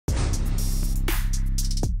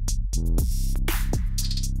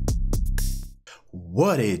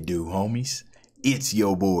What it do, homies? It's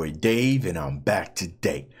your boy Dave, and I'm back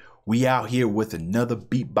today. We out here with another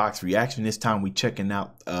Beatbox reaction. This time we checking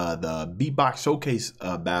out the Beatbox Showcase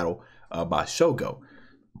battle by Shogo.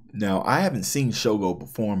 Now, I haven't seen Shogo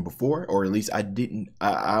perform before, or at least I don't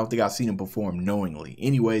think I've seen him perform knowingly.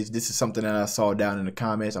 Anyways, this is something that I saw down in the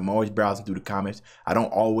comments. I'm always browsing through the comments. I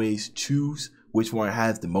don't always choose which one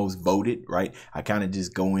has the most voted, right? I kind of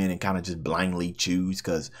just go in and kind of just blindly choose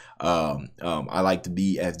because I like to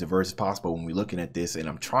be as diverse as possible when we're looking at this, and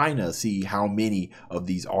I'm trying to see how many of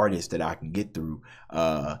these artists that I can get through.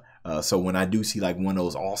 So when I do see like one of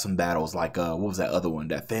those awesome battles, like what was that other one,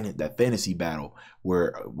 that fantasy battle,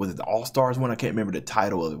 where was it the All-Stars one? I can't remember the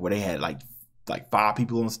title of it, where they had like 5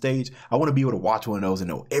 people on stage. I want to be able to watch one of those and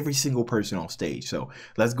know every single person on stage. So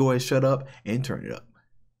let's go ahead, shut up, and turn it up.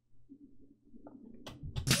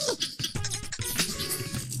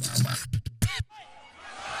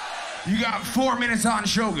 You got 4 minutes on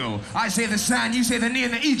Shogo. I say the san, you say the ni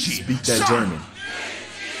and the ichi. Speak that German.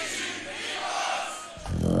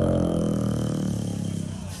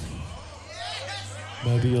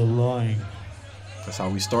 Maybe you're lying. That's how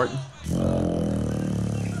we starting.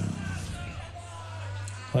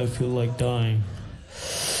 I feel like dying.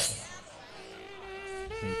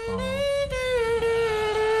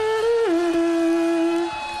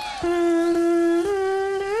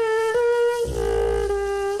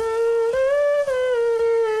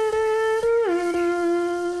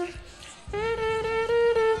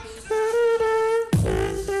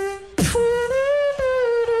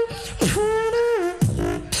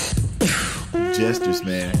 Gestures,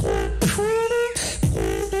 man.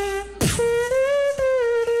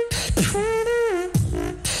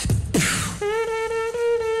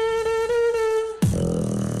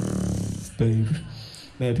 Babe,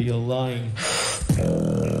 maybe you're lying.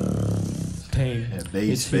 Pain, yeah, bass,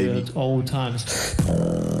 it's here baby. at all times.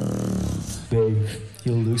 Babe,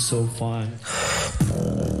 you look so fine.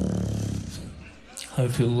 I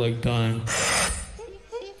feel like dying.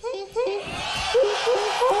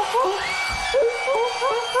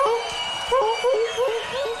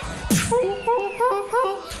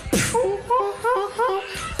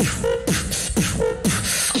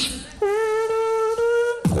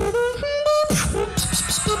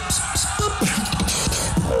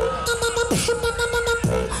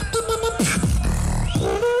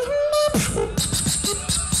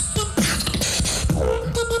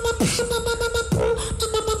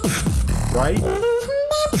 Right?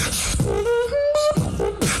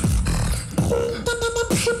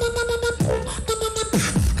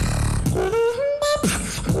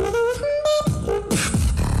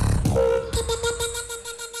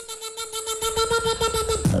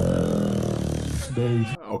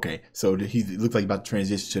 Okay, so he looks like he's about to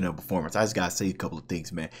transition to another performance. I just gotta say a couple of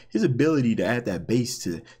things, man. His ability to add that bass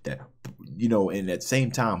to that, you know, and at the same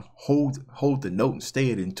time hold the note and stay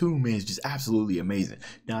it in tune, man, is just absolutely amazing.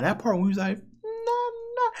 Now that part when he was like,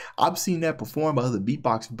 I've seen that performed by other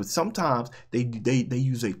beatboxers, but sometimes they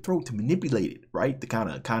use their throat to manipulate it, right? To kind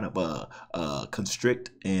of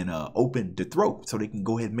constrict and open the throat so they can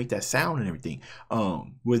go ahead and make that sound and everything.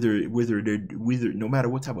 Whether no matter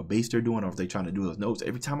what type of bass they're doing or if they're trying to do those notes,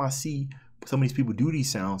 every time I see some of these people do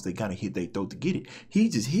these sounds, they kind of hit their throat to get it. He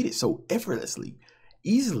just hit it so effortlessly,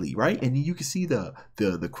 easily, right? And then you can see the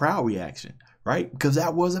crowd reaction, right? Because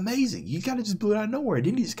that was amazing. He kind of just blew it out of nowhere.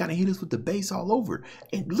 Then he just kind of hit us with the bass all over.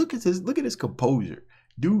 And look at his composure.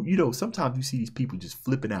 Dude, you know, sometimes you see these people just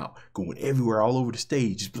flipping out, going everywhere, all over the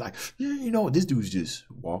stage, just like, yeah, you know, this dude's just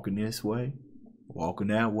walking this way, walking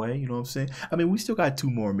that way, you know what I'm saying? I mean, we still got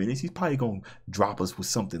 2 more minutes. He's probably going to drop us with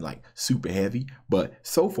something like super heavy, but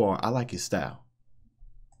so far, I like his style.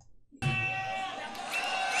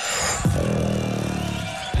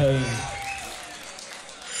 Pain.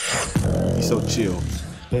 He's so chill.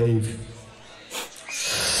 Babe.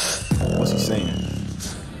 What's he saying?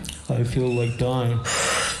 I feel like dying.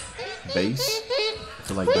 Bass? I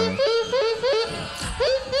feel like dying.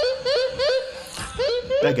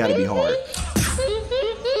 That gotta be hard.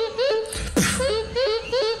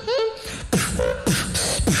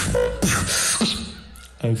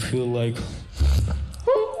 I feel like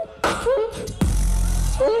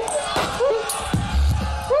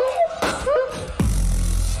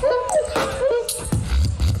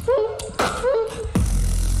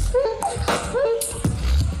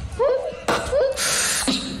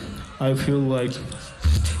I feel like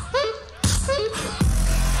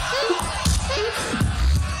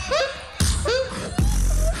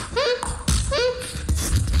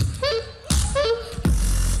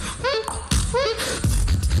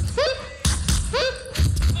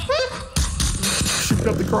Shooting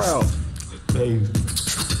up the crowd. Babe.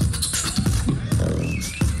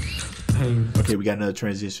 pain. Okay, we got another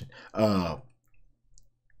transition.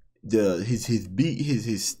 His beat,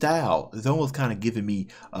 his style is almost kind of giving me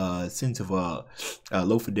a sense of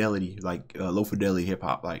low fidelity, like low fidelity hip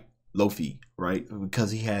hop, like Lofi, right?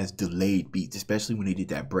 Because he has delayed beats, especially when he did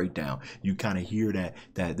that breakdown. You kind of hear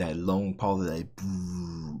that long pause, that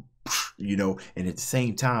you know, and at the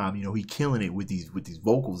same time, you know, he killing it with these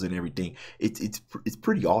vocals and everything. It's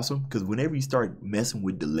pretty awesome, because whenever you start messing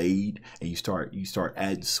with delayed and you start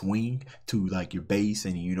adding swing to like your bass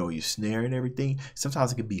and, you know, your snare and everything,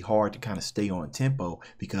 sometimes it can be hard to kind of stay on tempo,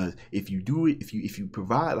 because if you do it, if you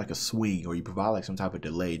provide like a swing or you provide like some type of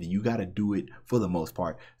delay, then you got to do it for the most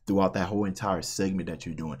part throughout that whole entire segment that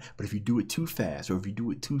you're doing. But if you do it too fast or if you do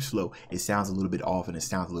it too slow, it sounds a little bit off and it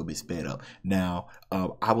sounds a little bit sped up. Now,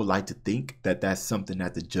 I would like to think that that's something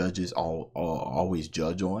that the judges always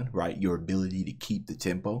judge on, right? Your ability to keep the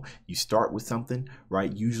tempo. You start with something,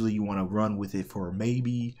 right? Usually you want to run with it for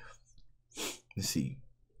maybe, let's see,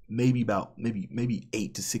 maybe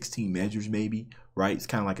 8 to 16 measures, maybe, right? It's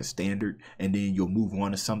kind of like a standard, and then you'll move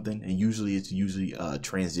on to something, and usually it's a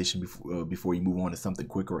transition before you move on to something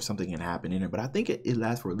quicker, or something can happen in it. But I think it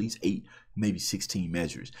lasts for at least 8, maybe 16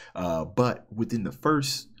 measures. But within the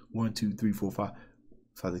first 1, 2, 3, 4, 5,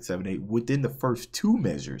 6, 7, 8, within the first 2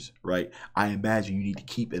 measures, right, I imagine you need to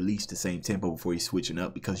keep at least the same tempo before you're switching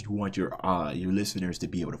up, because you want your listeners to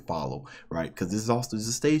be able to follow, right? Because this is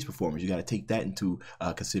a stage performance. You got to take that into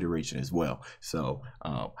consideration as well. So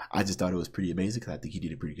I just thought it was pretty amazing, because I think he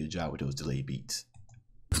did a pretty good job with those delayed beats.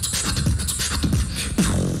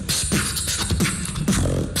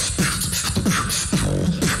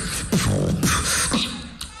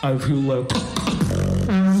 I feel like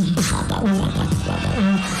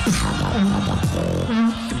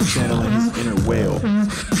channeling his inner whale.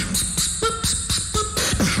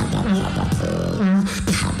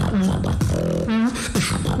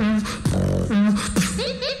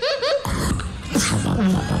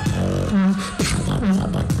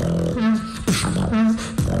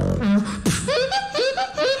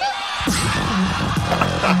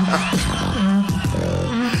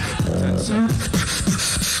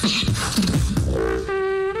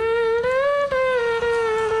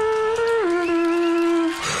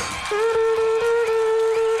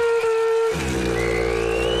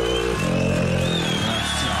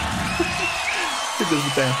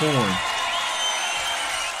 With that horn.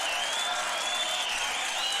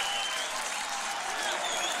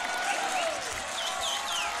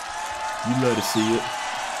 You love to see it.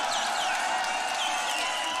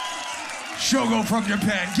 Shogo from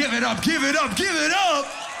Japan, give it up, give it up, give it up!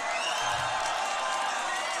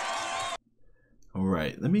 All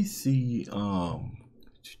right, let me see. I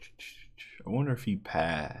wonder if he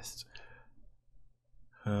passed.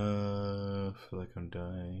 I feel like I'm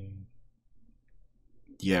dying.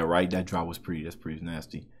 Yeah, right. That drop was that's pretty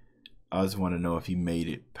nasty. I just want to know if he made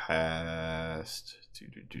it past.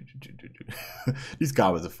 These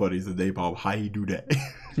guys are funny as the napalm. How he do that?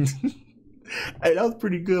 Hey, that was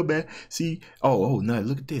pretty good, man. See, oh no,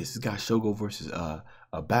 look at this. This guy Shogo versus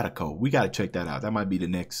Batako. We gotta check that out. That might be the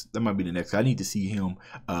next. I need to see him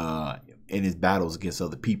in his battles against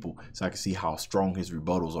other people, so I can see how strong his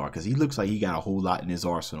rebuttals are, because he looks like he got a whole lot in his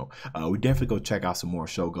arsenal. We definitely go check out some more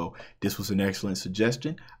Shogo. This was an excellent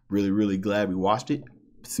suggestion. Really glad we watched it.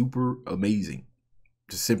 Super amazing.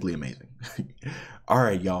 Just simply amazing. All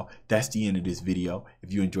right, y'all. That's the end of this video.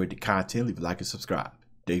 If you enjoyed the content, leave a like and subscribe.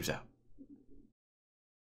 Dave's out.